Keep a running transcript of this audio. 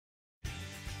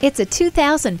It's a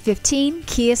 2015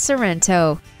 Kia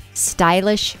Sorento.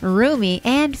 Stylish, roomy,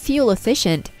 and fuel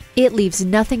efficient, it leaves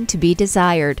nothing to be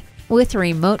desired. With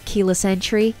remote keyless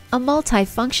entry, a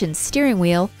multi-function steering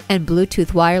wheel, and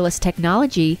Bluetooth wireless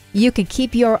technology, you can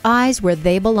keep your eyes where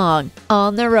they belong,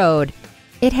 on the road.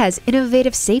 It has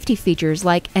innovative safety features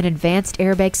like an advanced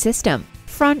airbag system,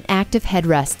 front active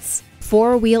headrests,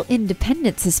 four-wheel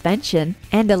independent suspension,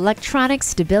 and electronic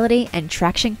stability and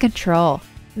traction control.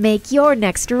 Make your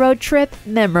next road trip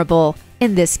memorable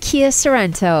in this Kia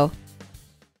Sorento.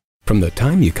 From the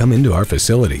time you come into our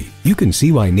facility, you can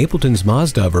see why Napleton's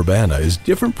Mazda of Urbana is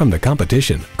different from the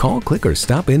competition. Call, click, or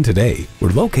stop in today. We're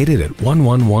located at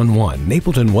 1111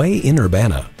 Napleton Way in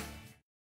Urbana.